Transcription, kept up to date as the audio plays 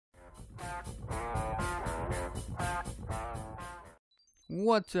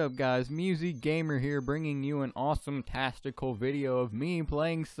What's up guys, Musi Gamer here, bringing you an awesome tastical video of me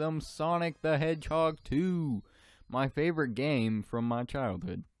playing some Sonic the Hedgehog 2, my favorite game from my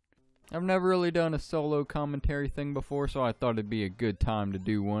childhood. I've never really done a solo commentary thing before, so I thought it'd be a good time to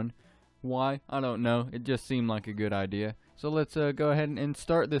do one. Why? I don't know, it just seemed like a good idea. So let's go ahead and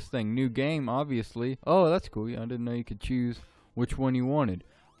start this thing. New game, obviously. Oh, that's cool. Yeah, I didn't know you could choose which one you wanted.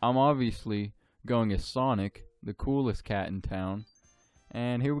 I'm obviously going as Sonic, the coolest cat in town.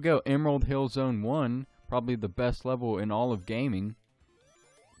 And here we go, Emerald Hill Zone 1, probably the best level in all of gaming.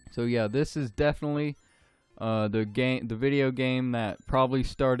 So yeah, this is definitely the video game that probably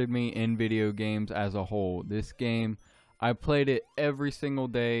started me in video games as a whole. This game, I played it every single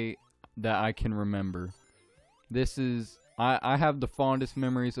day that I can remember. This is, I have the fondest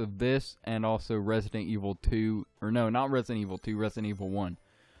memories of this and also Resident Evil 2, or no, not Resident Evil 2, Resident Evil 1.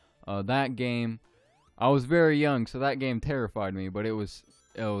 That game, I was very young, so that game terrified me, but it was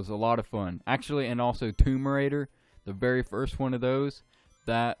a lot of fun. Actually, and also Tomb Raider, the very first one of those,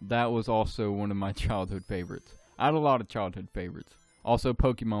 that was also one of my childhood favorites. I had a lot of childhood favorites. Also,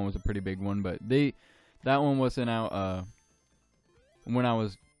 Pokemon was a pretty big one, but that one wasn't out when I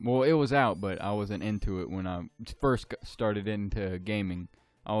was, well, it was out, but I wasn't into it when I first started into gaming.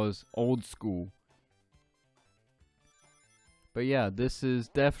 I was old school. But yeah, this is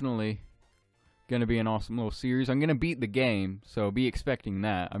definitely gonna be an awesome little series. I'm gonna beat the game, so be expecting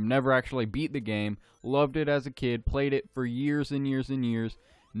that. I've never actually beat the game. Loved it as a kid, played it for years and years and years,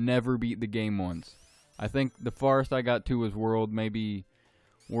 never beat the game once. I think the farthest I got to was world, maybe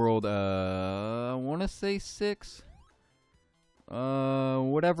world I wanna say 6.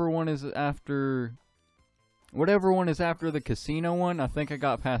 Whatever one is after the casino one, I think I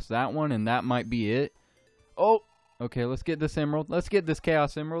got past that one, and that might be it. Oh, okay, let's get this emerald. Let's get this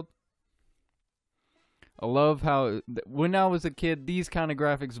Chaos Emerald. I love how, when I was a kid, these kind of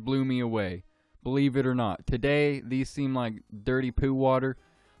graphics blew me away. Believe it or not. Today, these seem like dirty poo water.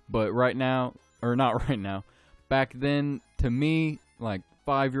 But right now, or not right now, back then, to me, like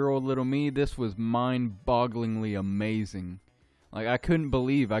 5-year-old little me, this was mind-bogglingly amazing. Like, I couldn't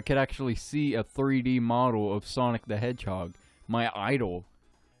believe I could actually see a 3D model of Sonic the Hedgehog. My idol.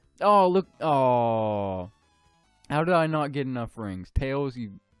 Oh, look. Oh. How did I not get enough rings? Tails,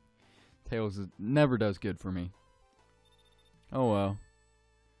 Tails never does good for me. Oh well.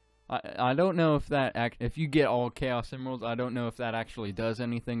 I don't know if that if you get all Chaos Emeralds, I don't know if that actually does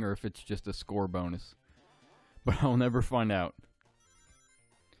anything or if it's just a score bonus. But I'll never find out.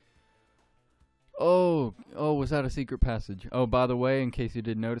 Oh, was that a secret passage? Oh, by the way, in case you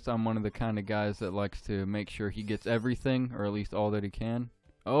didn't notice, I'm one of the kind of guys that likes to make sure he gets everything, or at least all that he can.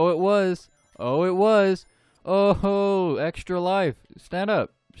 Oh, it was. Oh, it was. Oh, extra life. Stand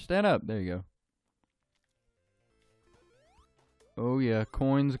up. Stand up. There you go. Oh yeah,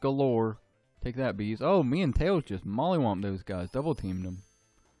 coins galore. Take that, bees. Oh, me and Tails just mollywomp those guys. Double teamed them.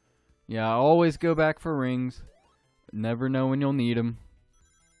 Yeah, I always go back for rings. Never know when you'll need them.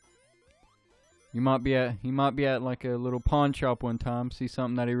 He might be at like a little pawn shop one time, see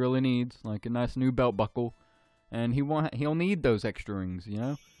something that he really needs, like a nice new belt buckle, and he'll need those extra rings, you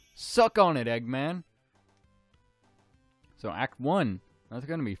know? Suck on it, Eggman. So Act 1. That's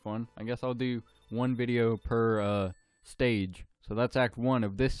gonna be fun. I guess I'll do one video per stage. So that's Act 1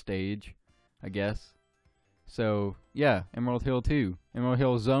 of this stage, I guess. So yeah, Emerald Hill 2. Emerald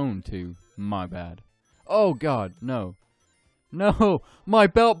Hill Zone 2. My bad. Oh god, no. No! My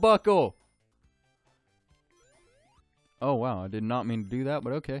belt buckle! Oh wow, I did not mean to do that,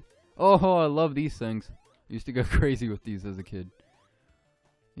 but okay. Oh, I love these things. I used to go crazy with these as a kid.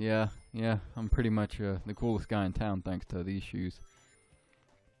 Yeah, I'm pretty much the coolest guy in town thanks to these shoes.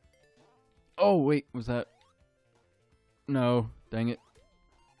 Oh, wait, was that? No, dang it.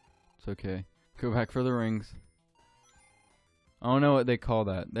 It's okay. Go back for the rings. I don't know what they call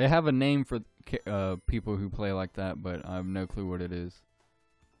that. They have a name for people who play like that, but I have no clue what it is.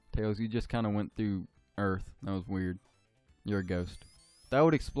 Tails, you just kind of went through Earth. That was weird. You're a ghost. That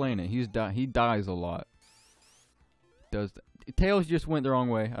would explain it. He dies a lot. Tails just went the wrong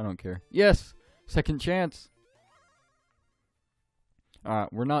way. I don't care. Yes! Second chance!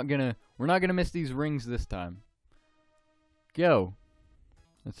 Alright, we're not gonna miss these rings this time. Go.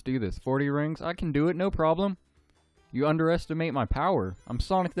 Let's do this. 40 rings. I can do it, no problem. You underestimate my power. I'm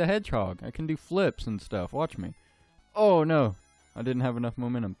Sonic the Hedgehog. I can do flips and stuff. Watch me. Oh no. I didn't have enough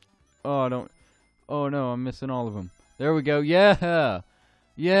momentum. Oh, oh no, I'm missing all of them. There we go. Yeah!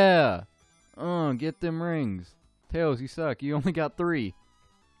 Yeah! Get them rings. Tails, you suck. You only got 3.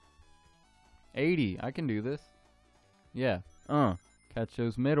 80. I can do this. Yeah. Catch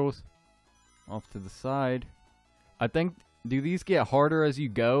those middles. Off to the side. I think do these get harder as you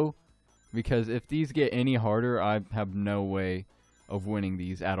go? Because if these get any harder, I have no way of winning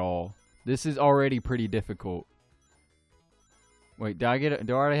these at all. This is already pretty difficult. Wait, do I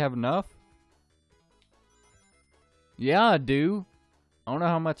already have enough? Yeah, I do. I don't know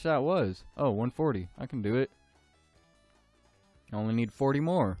how much that was. Oh, 140. I can do it. I only need 40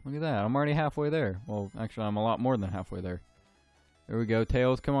 more. Look at that. I'm already halfway there. Well, actually, I'm a lot more than halfway there. There we go.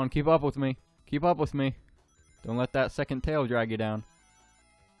 Tails, come on. Keep up with me. Keep up with me. Don't let that second tail drag you down.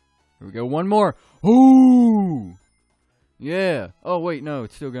 Here we go. One more. Ooh! Yeah. Oh, wait. No,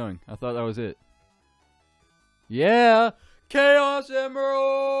 it's still going. I thought that was it. Yeah! Chaos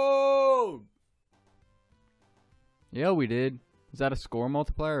Emerald! Yeah, we did. Is that a score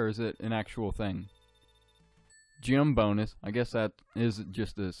multiplier or is it an actual thing? Gym bonus. I guess that is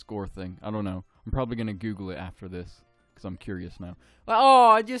just a score thing. I don't know. I'm probably going to Google it after this because I'm curious now. Oh,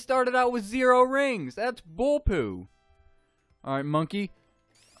 I just started out with 0 rings. That's bullpoo. Alright, monkey.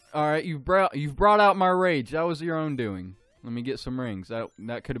 Alright, you've brought out my rage. That was your own doing. Let me get some rings. That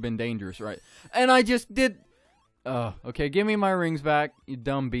could have been dangerous, right? And I just did... okay, give me my rings back, you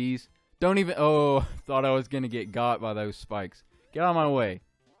dumb bees. Don't even... Oh, thought I was going to get got by those spikes. Get out of my way.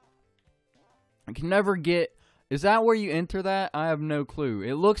 I can never get... Is that where you enter that? I have no clue.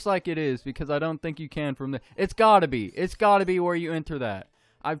 It looks like it is because I don't think you can from the... It's gotta be. It's gotta be where you enter that.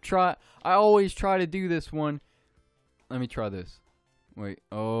 I always try to do this one. Let me try this. Wait.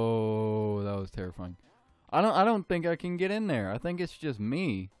 Oh, that was terrifying. I don't think I can get in there. I think it's just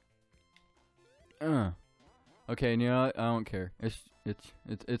me. Okay, you know what? I don't care.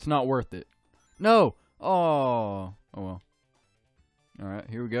 It's not worth it. No. Oh. Oh well. All right,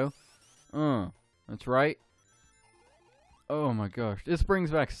 here we go. That's right. Oh my gosh, this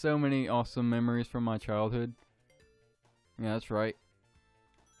brings back so many awesome memories from my childhood. Yeah, that's right.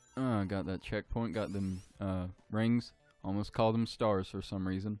 Got that checkpoint. Got them rings. Almost called them stars for some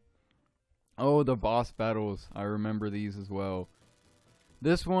reason. Oh, the boss battles. I remember these as well.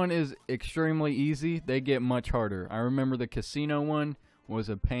 This one is extremely easy. They get much harder. I remember the casino one was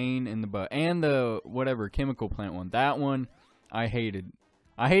a pain in the butt. And the, whatever, chemical plant one. That one, I hated.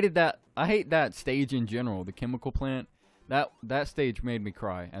 I hated that. I hate that stage in general. The chemical plant. That stage made me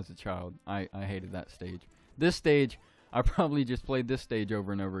cry as a child. I hated that stage. This stage, I probably just played this stage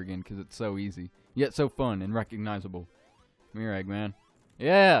over and over again because it's so easy. Yet so fun and recognizable. Come here, Eggman.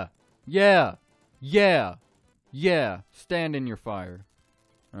 Yeah! Yeah! Yeah! Yeah! Stand in your fire.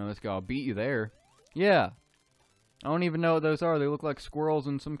 Alright, let's go. I'll beat you there. Yeah! I don't even know what those are. They look like squirrels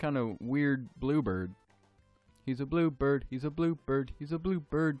and some kind of weird bluebird. He's a bluebird. He's a bluebird. He's a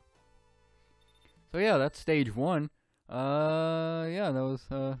bluebird. So yeah, that's stage 1. Yeah, that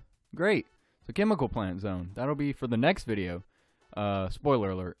was great. So chemical plant zone. That'll be for the next video.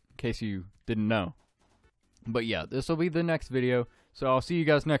 Spoiler alert, in case you didn't know. But yeah, this will be the next video. So I'll see you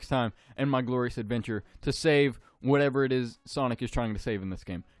guys next time in my glorious adventure to save whatever it is Sonic is trying to save in this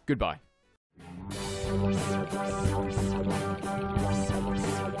game. Goodbye.